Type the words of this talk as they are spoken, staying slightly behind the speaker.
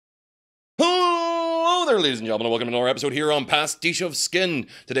Hello there, ladies and gentlemen, and welcome to another episode here on Pastiche of Skin.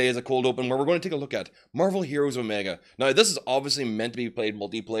 Today is a cold open where we're going to take a look at Marvel Heroes Omega. Now, this is obviously meant to be played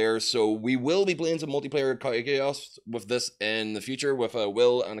multiplayer, so we will be playing some multiplayer chaos with this in the future with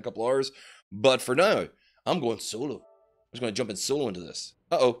Will and a couple hours. But for now, I'm going solo. I'm just going to jump in solo into this.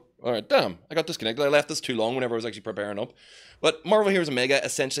 Uh-oh. Alright, damn. I got disconnected. I left this too long whenever I was actually preparing up. But Marvel Heroes Omega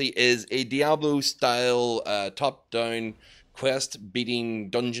essentially is a Diablo-style top-down quest-beating,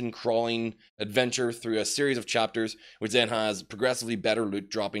 dungeon-crawling adventure through a series of chapters, which then has progressively better loot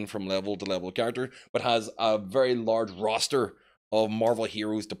dropping from level to level character, but has a very large roster of Marvel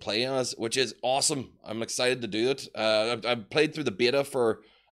heroes to play as, which is awesome. I'm excited to do it. I've played through the beta for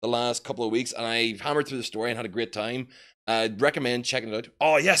the last couple of weeks, and I hammered through the story and had a great time. I'd recommend checking it out.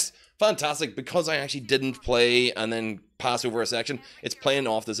 Oh, yes! Fantastic! Because I actually didn't play and then pass over a section, it's playing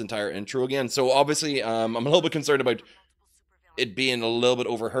off this entire intro again. So obviously, I'm a little bit concerned about it being a little bit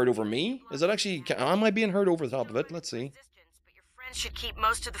overheard over me. Is it actually, am I being heard over the top of it? Let's see. But your friends should keep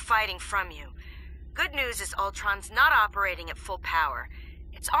most of the fighting from you. Good news is Ultron's not operating at full power.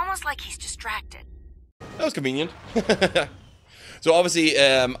 It's almost like he's distracted. That was convenient. So obviously,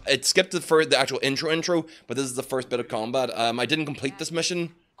 it skipped the actual intro, but this is the first bit of combat. I didn't complete this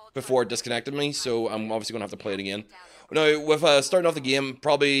mission before it disconnected me, so I'm obviously going to have to play it again. Now, with starting off the game,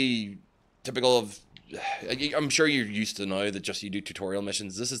 probably typical of, I'm sure you're used to now that just you do tutorial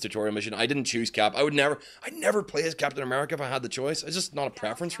missions. This is tutorial mission. I didn't choose Cap. I'd never play as Captain America if I had the choice. It's just not a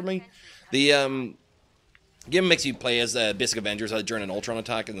preference for me. The game makes you play as basic Avengers during an Ultron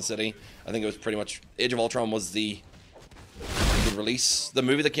attack in the city. I think it was pretty much Age of Ultron was the release. The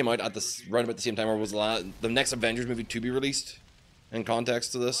movie that came out at this right about the same time, or was the next Avengers movie to be released in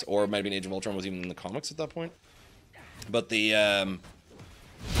context to this, or it might have been Age of Ultron was even in the comics at that point. But the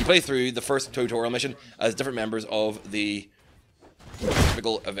you play through the first tutorial mission as different members of the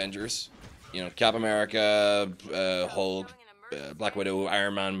typical Avengers. You know, Cap America, Hulk, Black Widow,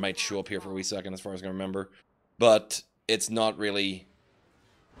 Iron Man might show up here for a wee second as far as I can remember. But it's not really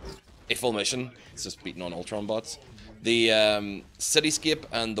a full mission. It's just beating on Ultron bots. The cityscape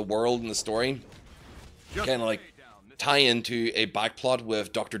and the world and the story kind of like tie into a backplot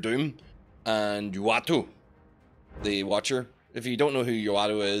with Doctor Doom and Uatu, the Watcher. If you don't know who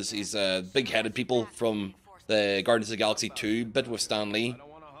Uatu is, he's big-headed people from the Guardians of the Galaxy 2 bit with Stan Lee,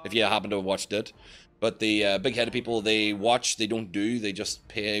 if you happen to have watched it. But the big-headed people, they watch, they don't do, they just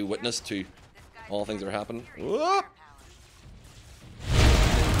pay witness to all things that are happening. Whoop!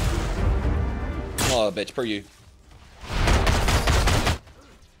 Oh, bitch, per you.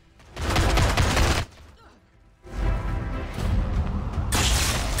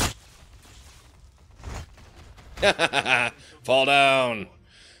 Fall down.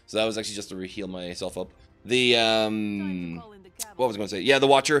 So that was actually just to heal myself up. The what was I going to say? Yeah, the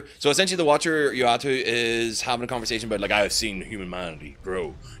Watcher. So essentially, the Watcher Uatu is having a conversation about, like, I have seen humanity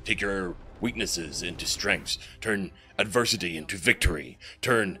grow. Take your weaknesses into strengths. Turn adversity into victory.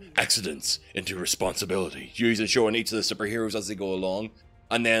 Turn accidents into responsibility. Usually showing each of the superheroes as they go along,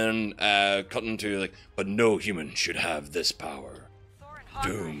 and then cutting to like, but no human should have this power.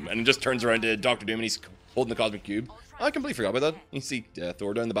 Doom, and it just turns around to Doctor Doom, and he's holding the cosmic cube. I completely forgot about that. You see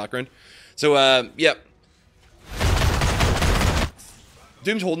Thor down in the background. So, yeah.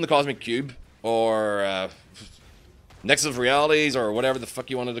 Doom's holding the cosmic cube, or Nexus of Realities, or whatever the fuck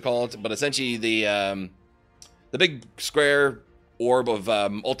you wanted to call it. But essentially, the big square orb of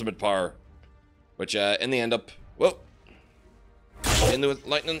ultimate power, which in the end up, whoa, into with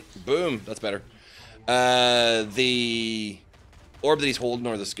lightning, boom. That's better. The orb that he's holding,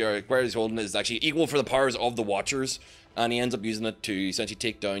 or the square that he's holding, is actually equal for the powers of the Watchers, and he ends up using it to essentially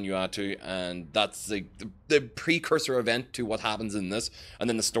take down Uatu, and that's the precursor event to what happens in this, and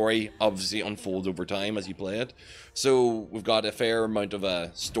then the story obviously unfolds over time as you play it. So we've got a fair amount of a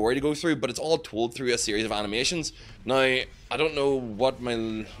story to go through, but it's all told through a series of animations. Now, I don't know what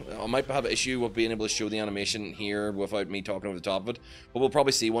I might have an issue with being able to show the animation here without me talking over the top of it, but we'll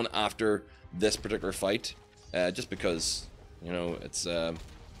probably see one after this particular fight, just because, you know, it's going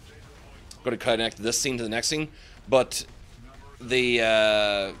to connect this scene to the next scene. But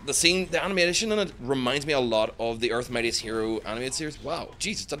the scene, the animation in it reminds me a lot of the Earth's Mightiest Hero animated series. Wow,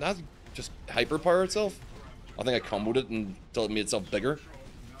 Jesus, did that just hyperpower itself? I think I comboed it until it made itself bigger.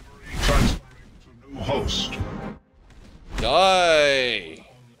 Host. Die!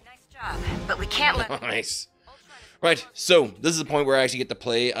 Nice job, but we can't let... Nice. Right, so this is the point where I actually get to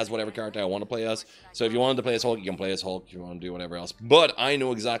play as whatever character I want to play as. So if you wanted to play as Hulk, you can play as Hulk. If you want to do whatever else. But I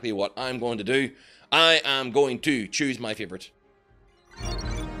know exactly what I'm going to do. I am going to choose my favorite.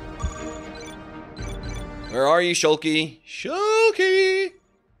 Where are you, Shulkie? Shulkie!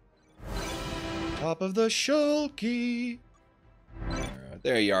 Top of the Shulkie.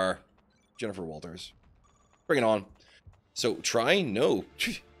 There you are. Jennifer Walters. Bring it on. So, try? No.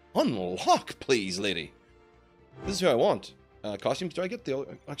 Unlock, please, lady. This is who I want. Costumes? Do I get the...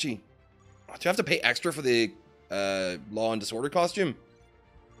 Actually, do I have to pay extra for the Law and Disorder costume?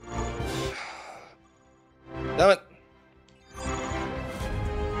 Damn it.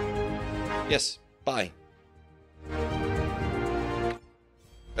 Yes. Bye.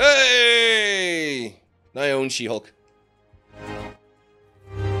 Hey! Now I own She-Hulk.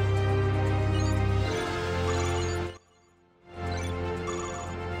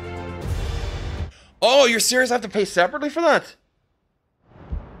 Oh, you're serious? I have to pay separately for that?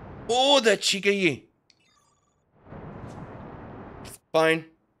 Oh, the cheeky. Fine.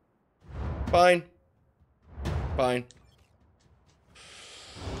 Fine. Fine.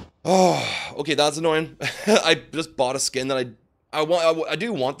 Oh, okay, that's annoying. I just bought a skin that I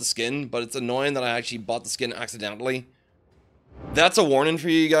do want the skin, but it's annoying that I actually bought the skin accidentally. That's a warning for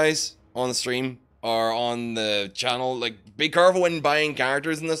you guys on the stream or on the channel. Like, be careful when buying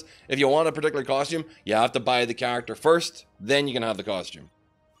characters in this. If you want a particular costume, you have to buy the character first, then you can have the costume.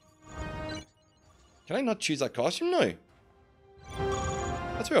 Can I not choose that costume now?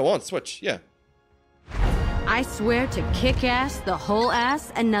 That's what I want. Switch, yeah. I swear to kick ass, the whole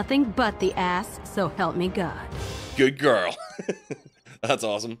ass, and nothing but the ass, so help me God. Good girl. That's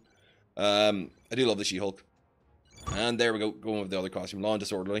awesome. I do love the She-Hulk. And there we go, going with the other costume, Law and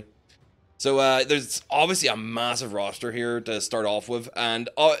Disorderly. So there's obviously a massive roster here to start off with, and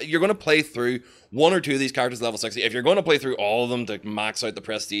you're going to play through one or two of these characters level 60. If you're going to play through all of them to max out the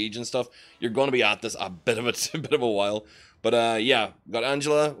prestige and stuff, you're going to be at this a bit of a while. But yeah, got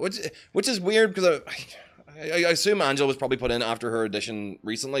Angela, which is weird because I assume Angela was probably put in after her edition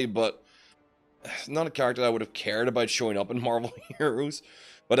recently, but not a character that I would have cared about showing up in Marvel Heroes.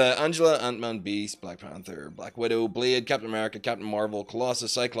 But Angela, Ant-Man, Beast, Black Panther, Black Widow, Blade, Captain America, Captain Marvel,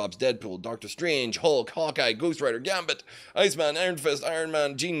 Colossus, Cyclops, Deadpool, Doctor Strange, Hulk, Hawkeye, Ghost Rider, Gambit, Iceman, Iron Fist, Iron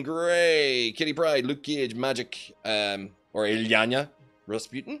Man, Jean Grey, Kitty Pryde, Luke Cage, Magic, or Ilyana,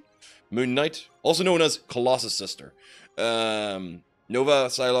 Rasputin, Moon Knight, also known as Colossus' sister, Nova,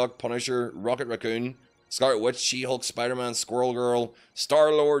 Psylocke, Punisher, Rocket Raccoon, Scarlet Witch, She-Hulk, Spider-Man, Squirrel Girl,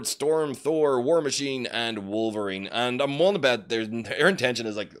 Star-Lord, Storm, Thor, War Machine, and Wolverine. And I'm willing to bet their intention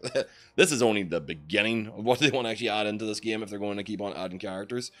is like, this is only the beginning of what they want to actually add into this game if they're going to keep on adding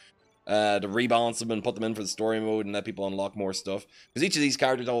characters. To rebalance them and put them in for the story mode and let people unlock more stuff. Because each of these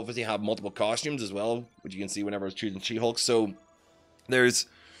characters obviously have multiple costumes as well, which you can see whenever I was choosing She-Hulk. So there's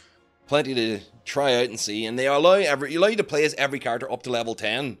plenty to try out and see. And they allow you to play as every character up to level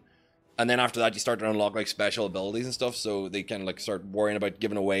 10. And then after that, you start to unlock like special abilities and stuff, so they kind of like start worrying about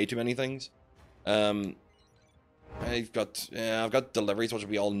giving away too many things. I've got deliveries, which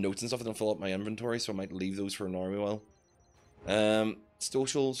will be all notes and stuff that don't fill up my inventory, so I might leave those for now a while.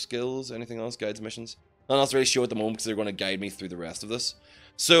 Social skills, anything else? Guides, missions? Not else to really show at the moment because they're going to guide me through the rest of this.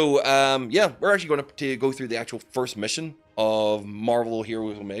 So yeah, we're actually going to go through the actual first mission of Marvel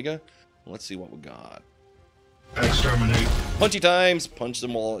Heroes Omega. Let's see what we got. Exterminate. Punchy times. Punch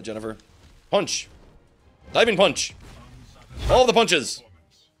them all, Jennifer. Punch. Diving punch. All the punches.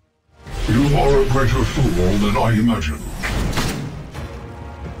 You are a greater fool than I imagined.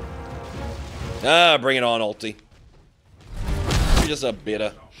 Ah, bring it on, Ulti. You're just a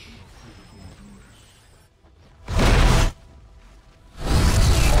beta.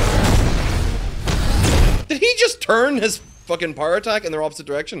 Did he just turn his fucking power attack in their opposite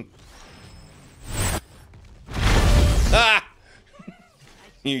direction? Ah!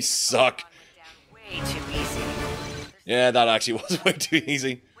 You suck. Way too easy. Yeah, that actually was way too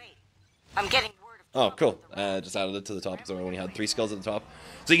easy. Wait, I'm getting word of Oh, cool. Just added it to the top because I only had 3 skills at the top.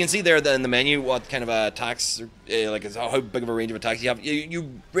 So you can see there in the menu what kind of attacks, like how big of a range of attacks you have.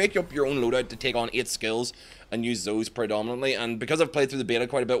 You break up your own loadout to take on 8 skills and use those predominantly. And because I've played through the beta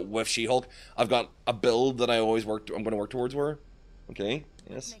quite a bit with She-Hulk, I've got a build that I'm going to work towards her. Okay,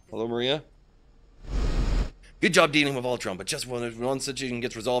 yes. Hello, Maria. Good job dealing with Ultron, but just when one situation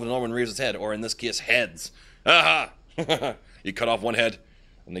gets resolved and no one rears its head, or in this case, heads. Aha! You cut off one head,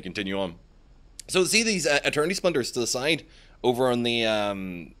 and they continue on. So see these Eternity Splinters to the side, over on the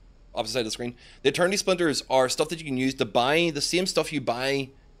opposite side of the screen. The Eternity Splinters are stuff that you can use to buy the same stuff you buy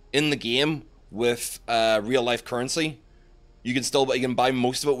in the game with real-life currency. You can buy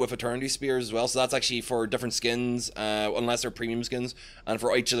most of it with Eternity Spears as well, so that's actually for different skins, unless they're premium skins, and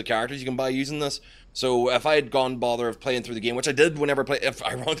for each of the characters you can buy using this. So if I had gone bother of playing through the game, which I did whenever I played,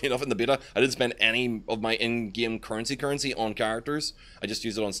 ironically enough in the beta, I didn't spend any of my in-game currency on characters. I just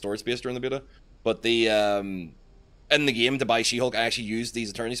used it on storage space during the beta. But the in the game to buy She-Hulk, I actually used these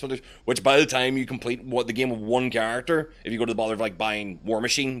Eternity Splinters, which by the time you complete the game with one character, if you go to the bother of like buying War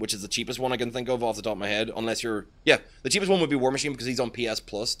Machine, which is the cheapest one I can think of off the top of my head, unless you're, yeah, the cheapest one would be War Machine because he's on PS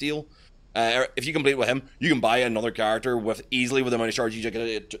Plus deal. If you complete with him, you can buy another character with easily with the amount of shards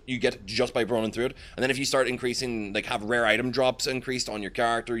you get just by running through it. And then if you start increasing, like have rare item drops increased on your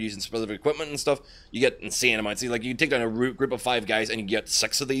character using specific equipment and stuff, you get insane amounts. See, like you take down a group of 5 guys and you get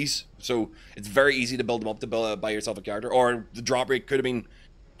 6 of these. So it's very easy to build them up to buy yourself a character. Or the drop rate could have been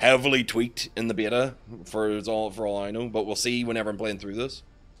heavily tweaked in the beta for all I know. But we'll see whenever I'm playing through this.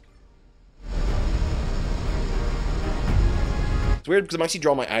 It's weird because I'm actually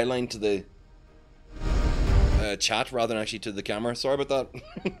drawing my eye line to the chat rather than actually to the camera. Sorry about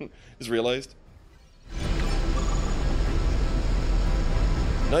that. Just realized.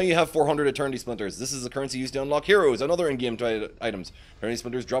 Now you have 400 Eternity Splinters. This is the currency used to unlock heroes and other in-game items. Eternity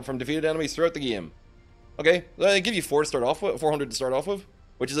Splinters drop from defeated enemies throughout the game. Okay, they give you 400 to start off with,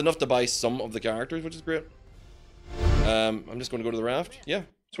 which is enough to buy some of the characters, which is great. I'm just going to go to the raft. Yeah,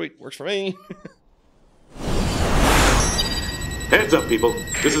 sweet, works for me. Heads up, people.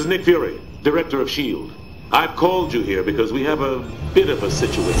 This is Nick Fury, Director of S.H.I.E.L.D. I've called you here because we have a bit of a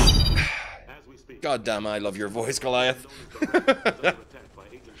situation. God damn, I love your voice, Goliath.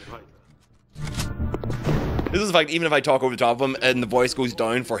 This is the fact, even if I talk over the top of him and the voice goes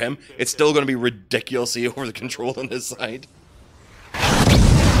down for him, it's still going to be ridiculously over the control on his side.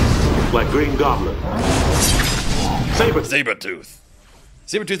 Like Green Goblin. Sabretooth.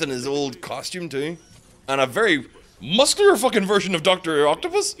 Sabretooth in his old costume, too. And a very muscular fucking version of Dr.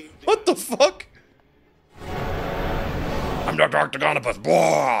 Octopus? What the fuck? I'm Dr. Octagonopus.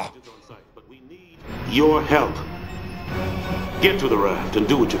 Blah! Your help. Get to the raft and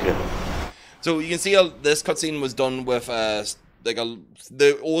do what you can. So you can see how this cutscene was done with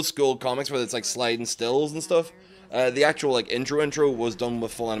the old school comics where it's like sliding stills and stuff. The actual like intro was done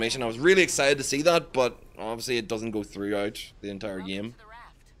with full animation. I was really excited to see that, but obviously it doesn't go throughout the entire game.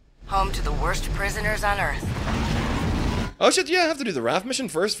 Home to the worst prisoners on Earth. Oh shit, yeah, I have to do the raft mission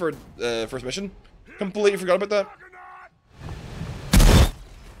first for first mission. Completely forgot about that.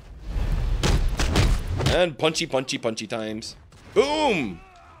 And punchy times. Boom!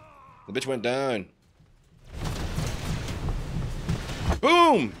 The bitch went down.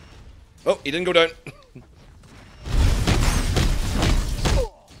 Boom! Oh, he didn't go down.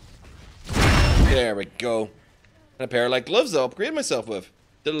 There we go. And a pair of like gloves to upgrade myself with.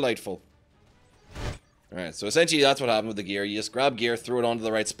 Delightful. Alright, so essentially that's what happened with the gear. You just grab gear, throw it onto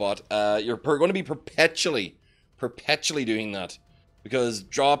the right spot. You're going to be perpetually doing that. Because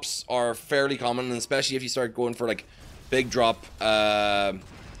drops are fairly common, and especially if you start going for like big drop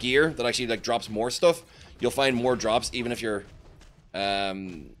gear that actually like drops more stuff, you'll find more drops even if you're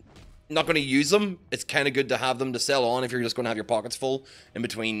not going to use them. It's kind of good to have them to sell on if you're just going to have your pockets full in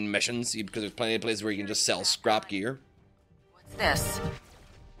between missions, because there's plenty of places where you can just sell scrap gear. What's this?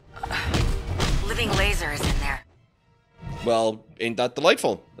 Living laser is in there. Well, ain't that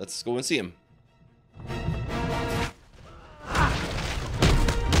delightful? Let's go and see him.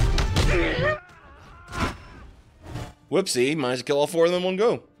 Whoopsie, managed to kill all 4 of them in one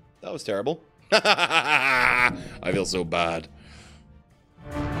go. That was terrible. I feel so bad.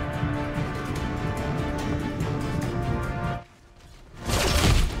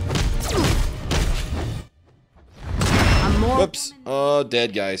 Whoops. Oh,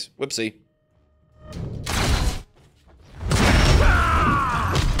 dead guys. Whoopsie.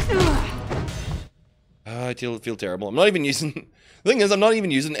 I feel terrible. I'm not even using... The thing is, I'm not even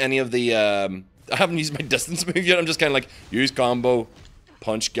using any of the... I haven't used my distance move yet. I'm just kind of like, use combo,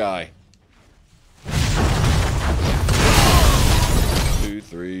 punch guy. 2,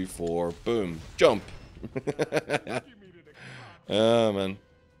 3, 4, boom. Jump. Oh, man.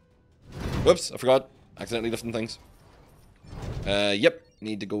 Whoops, I forgot. Accidentally lifting things. Yep.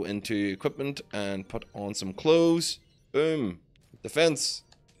 Need to go into equipment and put on some clothes. Boom. Defense.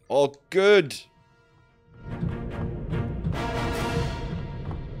 All good.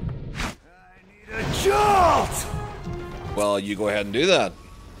 Jolt! Well, you go ahead and do that.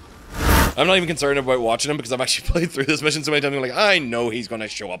 I'm not even concerned about watching him because I've actually played through this mission so many times. I'm like, I know he's going to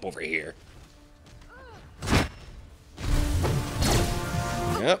show up over here.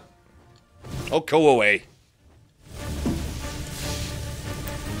 Yep. Oh, go away.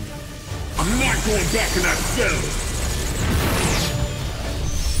 I'm not going back in that cell!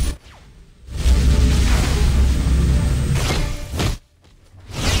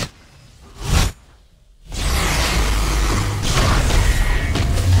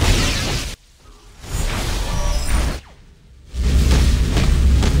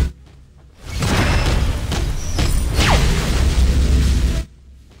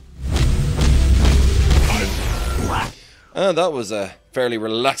 That was a fairly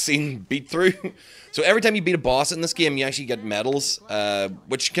relaxing beat through. So every time you beat a boss in this game, you actually get medals,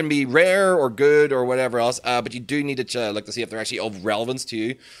 which can be rare or good or whatever else. But you do need to look to see if they're actually of relevance to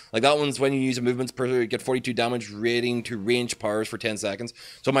you. Like that one's when you use a movement per you get 42 damage rating to range powers for 10 seconds.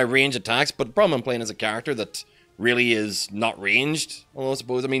 So my range attacks, but the problem I'm playing as a character that really is not ranged. Although I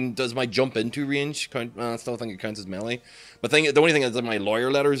suppose, I mean, does my jump into range count? I still think it counts as melee. But the only thing is that my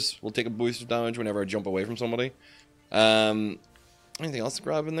lawyer letters will take a boost of damage whenever I jump away from somebody. Anything else to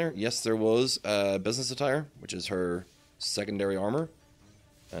grab in there? Yes, there was business attire, which is her secondary armor,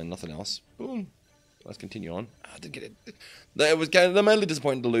 and nothing else. Boom. Let's continue on. I did get it. It was kind of mildly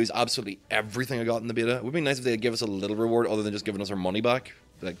disappointing to lose absolutely everything I got in the beta. It would be nice if they'd give us a little reward other than just giving us our money back,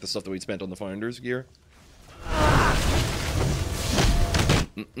 like the stuff that we'd spent on the Founders gear.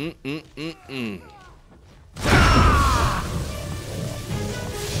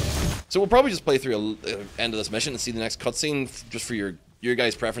 So we'll probably just play through the end of this mission and see the next cutscene, just for your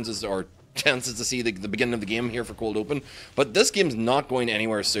guys' preferences or chances to see the beginning of the game here for Cold Open. But this game's not going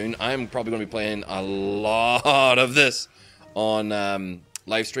anywhere soon. I'm probably going to be playing a lot of this on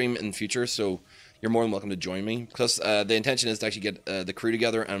live stream in the future, so you're more than welcome to join me. Plus, the intention is to actually get the crew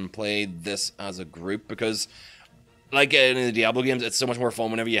together and play this as a group, because like in the Diablo games, it's so much more fun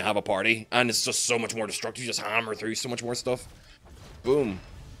whenever you have a party, and it's just so much more destructive. You just hammer through so much more stuff. Boom.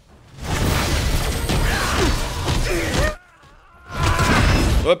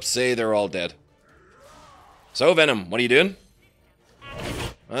 Whoopsie, they're all dead. So, Venom, what are you doing?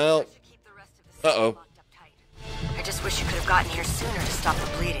 Well, uh-oh. I just wish you could have gotten here sooner to stop the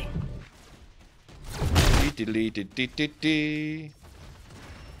bleeding. Did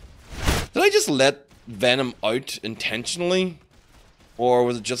I just let Venom out intentionally? Or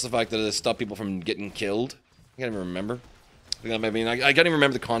was it just the fact that it stopped people from getting killed? I can't even remember. I mean, I can't even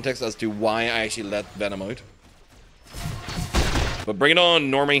remember the context as to why I actually let Venom out. But bring it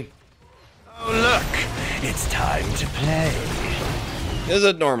on, Normie. Oh, look! It's time to play. Is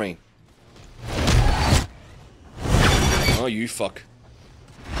it, Normie? Oh, you fuck.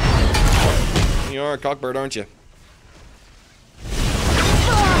 You are a cockbird, aren't you?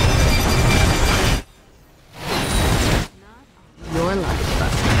 Your life,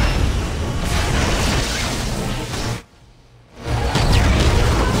 Buster.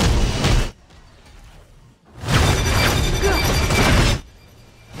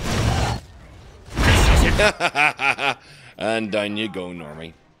 And down you go,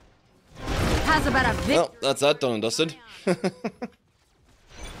 Normie. How's about a Well, that's that done and dusted.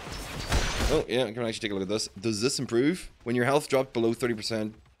 Oh, yeah, I can actually take a look at this. Does this improve? When your health drops below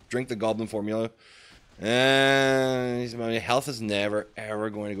 30%, drink the Goblin Formula. And my health is never, ever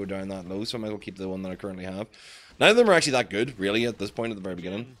going to go down that low, so I might as well keep the one that I currently have. Neither of them are actually that good, really, at this point at the very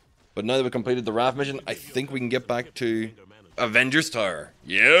beginning. But now that we've completed the raft mission, I think we can get back to Avengers Tower.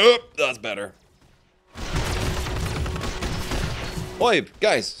 Yep, that's better. Oi,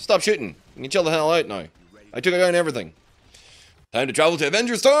 guys, stop shooting. You can chill the hell out now. I took down everything. Time to travel to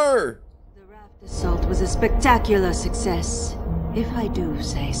Avengers Tower! The raft assault was a spectacular success, if I do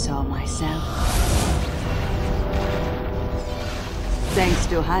say so myself. Thanks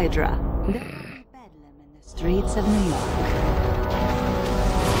to Hydra, there was bedlam in the streets of New York.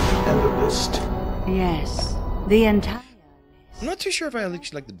 And the list. Yes, the entire list. I'm not too sure if I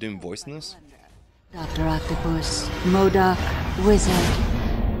actually like the Doom voice in this. Dr. Octopus, MODOK, Wizard.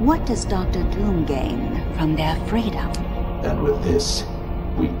 What does Dr. Doom gain from their freedom? And with this,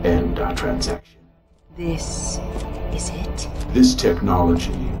 we end our transaction. This is it. This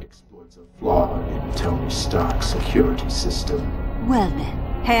technology exploits a flaw in Tony Stark's security system. Well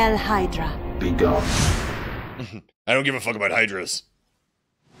then, hail Hydra. Be gone. I don't give a fuck about Hydras.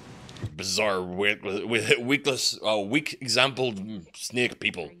 Bizarre, weak example snake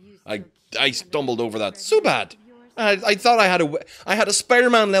people. I stumbled over that so bad. I thought I had a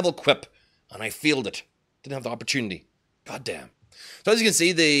Spider-Man level quip, and I failed it. Didn't have the opportunity. God damn. So as you can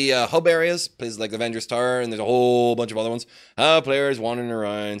see, the hub areas, places like the Avengers Tower, and there's a whole bunch of other ones, have players wandering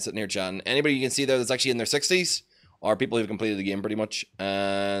around, sitting here chatting. Anybody you can see there that's actually in their 60s are people who've completed the game pretty much.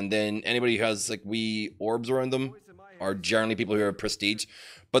 And then anybody who has like wee orbs around them are generally people who are prestige.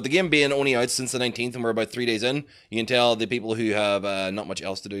 But the game being only out since the 19th and we're about 3 days in, you can tell the people who have not much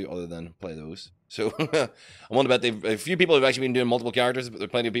else to do other than play those. So I want to bet a few people have actually been doing multiple characters, but there are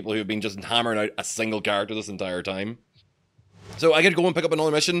plenty of people who have been just hammering out a single character this entire time. So I could go and pick up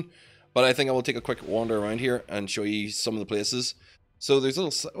another mission, but I think I will take a quick wander around here and show you some of the places. So there's a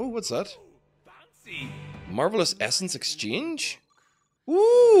little... Oh, what's that? Marvelous Essence Exchange?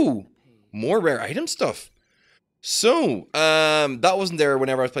 Ooh! More rare item stuff. So, that wasn't there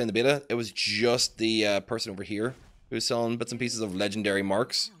whenever I was playing the beta. It was just the person over here who's selling bits and pieces of legendary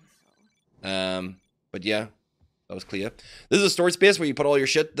marks. But yeah, that was Clea. This is a storage space where you put all your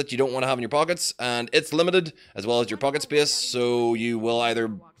shit that you don't want to have in your pockets, and it's limited as well as your pocket space, so you will either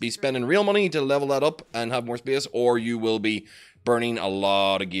be spending real money to level that up and have more space, or you will be burning a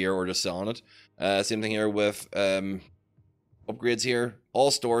lot of gear or just selling it. Same thing here with upgrades here. All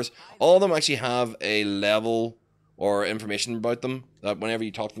stores, all of them actually have a level or information about them that whenever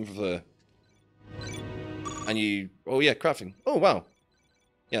you talk to them for the... And you... Oh yeah, crafting. Oh wow.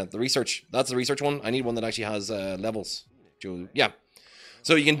 Yeah, the research. That's the research one. I need one that actually has levels. Yeah.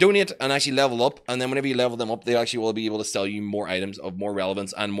 So you can donate and actually level up, and then whenever you level them up, they actually will be able to sell you more items of more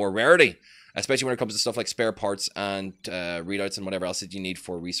relevance and more rarity. Especially when it comes to stuff like spare parts and readouts and whatever else that you need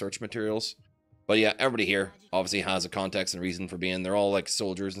for research materials. But yeah, everybody here obviously has a context and reason for being. They're all like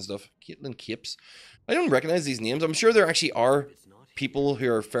soldiers and stuff. Caitlin Capes. I don't recognize these names. I'm sure there actually are people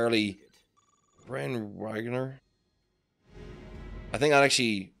who are fairly... Brian Wagner. I think that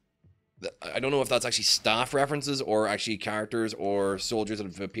actually... I don't know if that's actually staff references or actually characters or soldiers that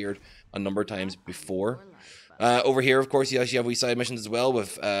have appeared a number of times before. Over here, of course, you actually have wee side missions as well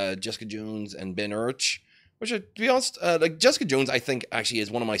with Jessica Jones and Ben Urich. Which, to be honest, like Jessica Jones, I think actually is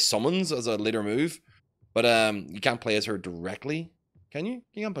one of my summons as a later move. But you can't play as her directly. Can you?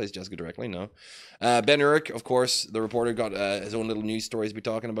 You can't play as Jessica directly, no. Ben Urich, of course, the reporter, got his own little news stories to be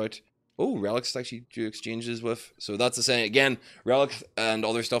talking about. Oh, relics actually do exchanges with. So that's the saying. Again, relics and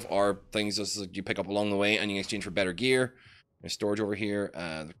other stuff are things just that you pick up along the way and you can exchange for better gear. There's storage over here.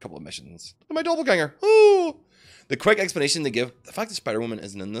 There's a couple of missions. Look at my doppelganger. Oh! The quick explanation they give, the fact that Spider-Woman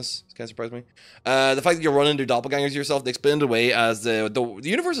isn't in this, kind of surprised me. The fact that you're running into doppelgangers yourself, they explained it away as the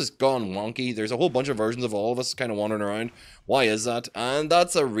universe has gone wonky. There's a whole bunch of versions of all of us kind of wandering around. Why is that? And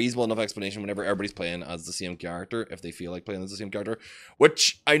that's a reasonable enough explanation whenever everybody's playing as the same character, if they feel like playing as the same character.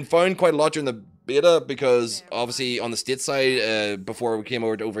 Which I found quite a lot during the beta, because obviously on the state side, before we came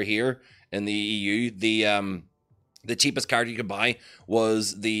over here in the EU, the cheapest character you could buy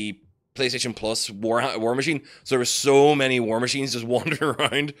was the PlayStation Plus War Machine. So there were so many War Machines just wandering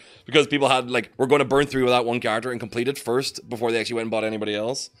around because people had like, we're going to burn through that one character and complete it first before they actually went and bought anybody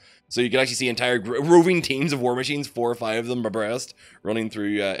else. So you could actually see entire roving teams of War Machines, 4 or 5 of them abreast, running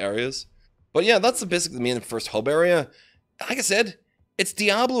through areas. But yeah, that's basically the main first hub area. Like I said, it's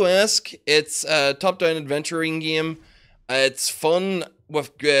Diablo-esque. It's a top-down adventuring game. It's fun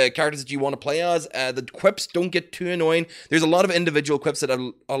with characters that you want to play as. The quips don't get too annoying. There's a lot of individual quips that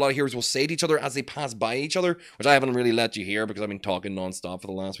a lot of heroes will say to each other as they pass by each other, which I haven't really let you hear because I've been talking non-stop for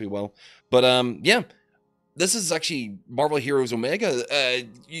the last wee while. But yeah, this is actually Marvel Heroes Omega.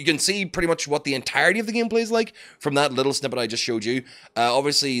 You can see pretty much what the entirety of the gameplay is like from that little snippet I just showed you.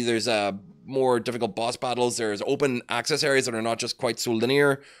 Obviously, there's more difficult boss battles. There's open access areas that are not just quite so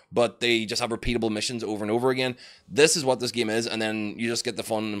linear, but they just have repeatable missions over and over again. This is what this game is, and then you just get the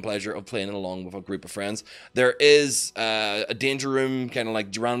fun and pleasure of playing it along with a group of friends. There is a danger room, kind of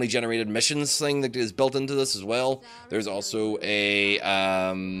like randomly generated missions thing that is built into this as well. There's also a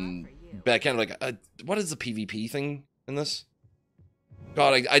kind of like what is the PvP thing in this?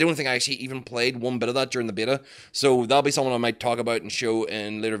 God, I don't think I actually even played one bit of that during the beta, so that'll be something I might talk about and show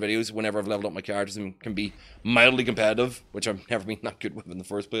in later videos whenever I've leveled up my characters and can be mildly competitive, which I've never been that good with in the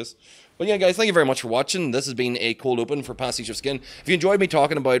first place. But yeah, guys, thank you very much for watching. This has been a cold open for Pastiche of Skin. If you enjoyed me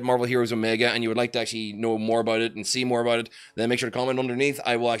talking about Marvel Heroes Omega and you would like to actually know more about it and see more about it, then make sure to comment underneath.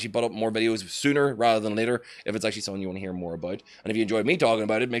 I will actually put up more videos sooner rather than later if it's actually something you want to hear more about. And if you enjoyed me talking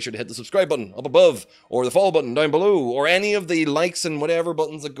about it, make sure to hit the subscribe button up above, or the follow button down below, or any of the likes and whatever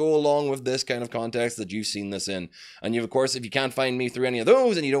buttons that go along with this kind of context that you've seen this in. And you, of course, if you can't find me through any of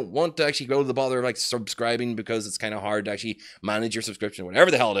those and you don't want to actually go to the bother of like subscribing because it's kind of hard to actually manage your subscription,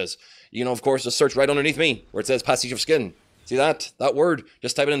 whatever the hell it is, you know, of course, just search right underneath me where it says Pastiche of Skin. See that word?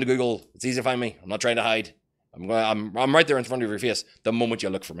 Just type it into Google. It's easy to find me. I'm not trying to hide. I'm right there in front of your face the moment you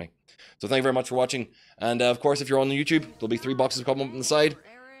look for me. So thank you very much for watching. And of course, if you're on the YouTube, there'll be 3 boxes coming up on the side.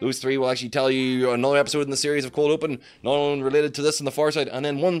 Those 3 will actually tell you another episode in the series of Cold Open, not only related to this and the far side, and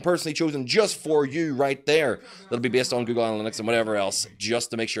then one personally chosen just for you right there. That'll be based on Google Analytics and whatever else, just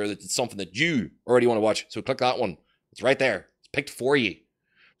to make sure that it's something that you already want to watch. So click that one. It's right there. It's picked for you.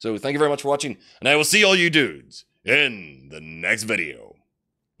 So thank you very much for watching, and I will see all you dudes in the next video.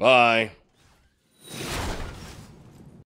 Bye.